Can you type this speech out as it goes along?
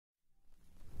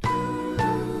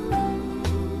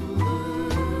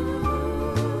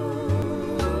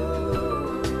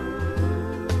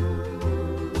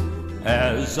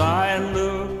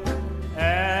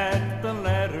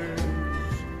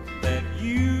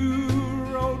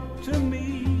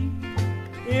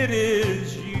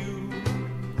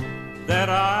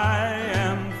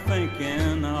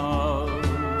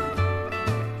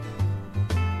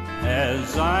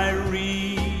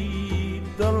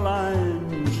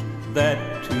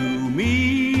that to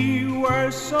me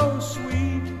were so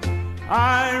sweet.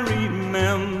 I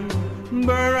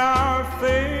remember our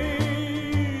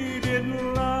faded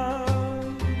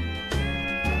love.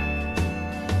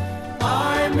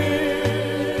 I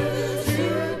miss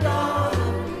you,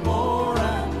 darling, more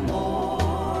and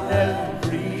more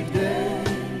every day,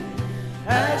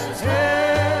 as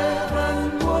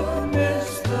heaven would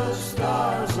miss the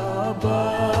stars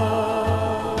above.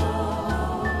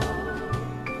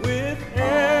 With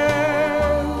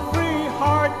every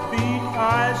heartbeat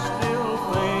I still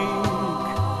think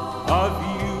of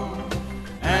you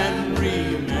and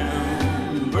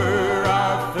remember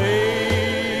our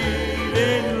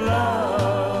faded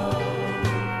love.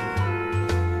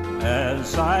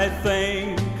 As I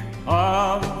think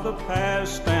of the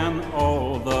past and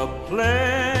all the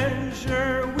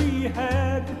pleasure we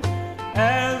had,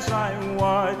 as I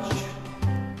watch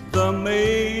the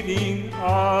mating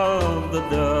of the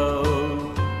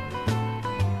dove,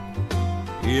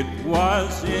 it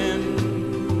was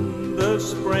in the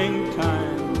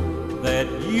springtime that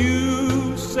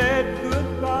you said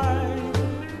goodbye.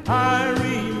 I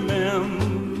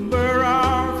remember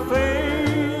our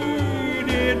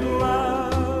faded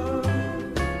love.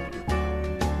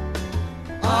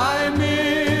 I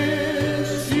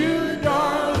miss you,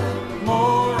 darling,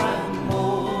 more and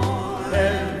more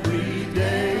every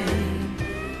day,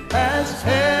 as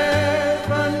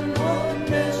heaven would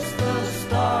miss the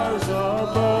stars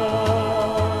above.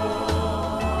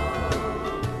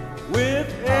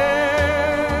 With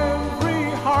every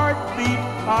heartbeat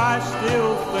I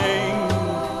still think